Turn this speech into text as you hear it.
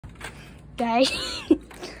guys.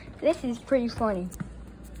 This is pretty funny.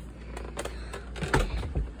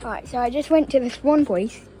 Alright, so I just went to this one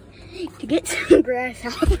place to get some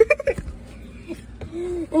grasshoppers.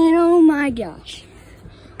 And oh my gosh.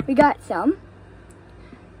 We got some.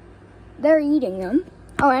 They're eating them.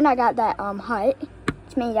 Oh, and I got that hut.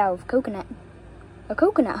 It's made out of coconut. A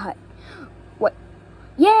coconut hut. What?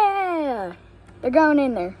 Yeah! They're going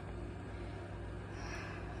in there.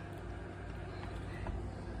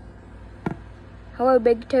 Hello,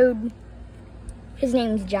 Big Toad. His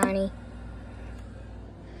name's Johnny.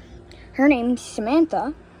 Her name's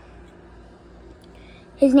Samantha.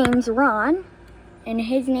 His name's Ron. And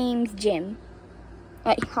his name's Jim.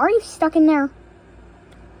 Are you stuck in there?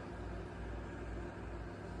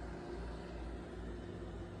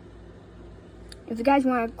 If you guys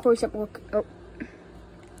want a close-up look... Oh.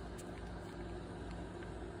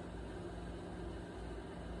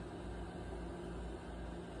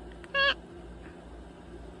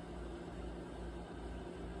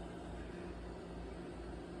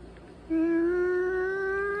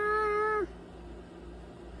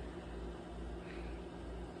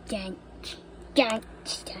 Dance,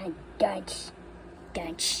 dance, dance, dance,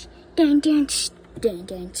 dance, dance, dance,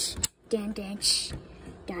 dance, dance,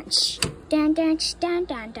 dance, dance, dance, dance,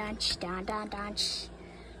 dance, dance,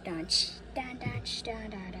 dance,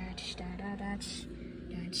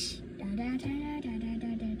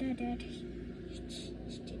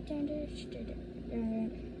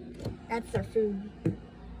 that's their food.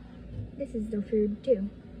 This is their food too.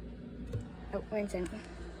 Oh, wait a second.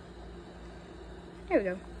 There we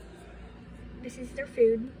go. This is their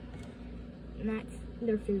food. And that's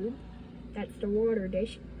their food. That's the water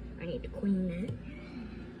dish. I need to clean that.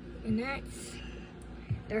 And that's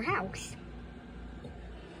their house.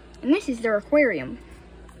 And this is their aquarium.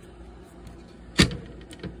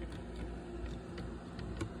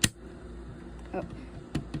 Oh.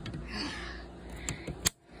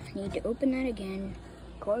 I need to open that again.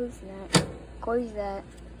 Close that. Close that.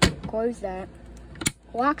 Close that.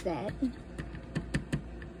 Lock that.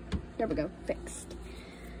 There we go. Fixed.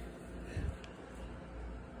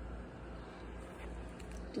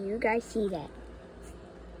 Do you guys see that?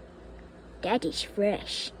 That is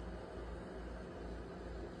fresh.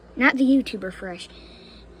 Not the YouTuber fresh.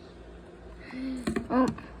 Oh.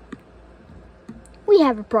 We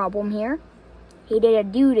have a problem here. He did a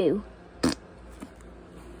doo-doo.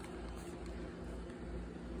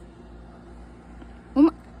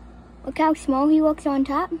 Look how small he looks on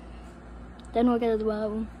top. Then look at the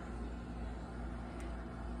bottom.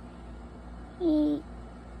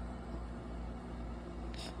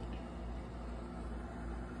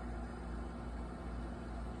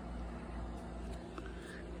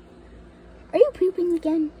 Are you pooping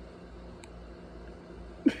again?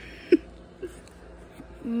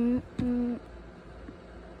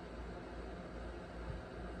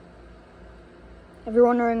 If you're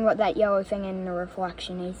wondering what that yellow thing in the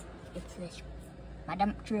reflection is, it's this, my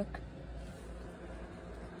dump truck.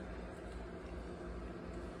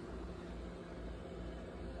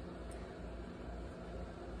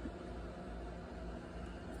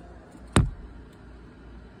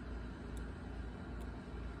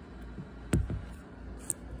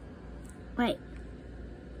 Wait.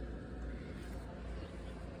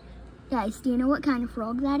 Guys, do you know what kind of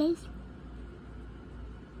frog that is?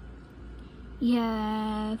 You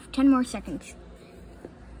have 10 more seconds.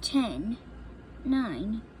 10,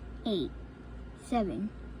 9, 8, 7,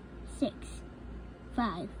 6,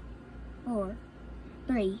 5, 4,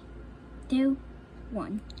 3, 2,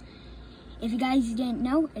 1. If you guys didn't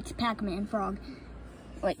know, it's Pac-Man frog.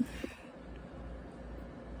 Wait.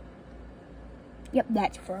 Yep,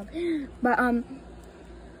 that's a frog. But,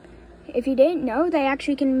 if you didn't know, they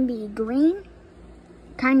actually can be green,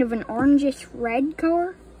 kind of an orangish red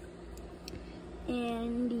color,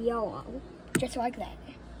 and yellow, just like that.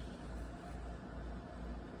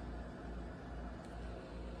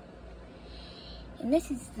 And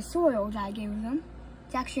this is the soil that I gave them.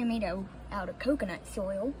 It's actually made out of coconut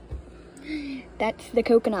soil. That's the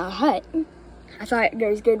coconut hut. I thought it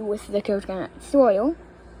goes good with the coconut soil.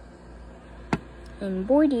 And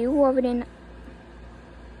boy, do you love it in...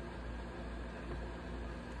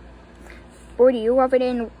 Boy, do you love it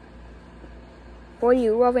in... Boy, do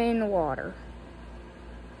you love it in the water.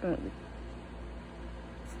 And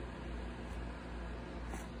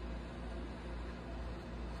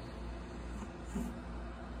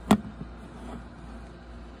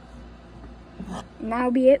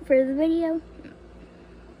that'll be it for the video.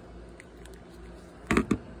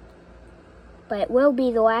 But it will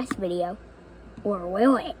be the last video. Or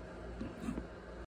will it?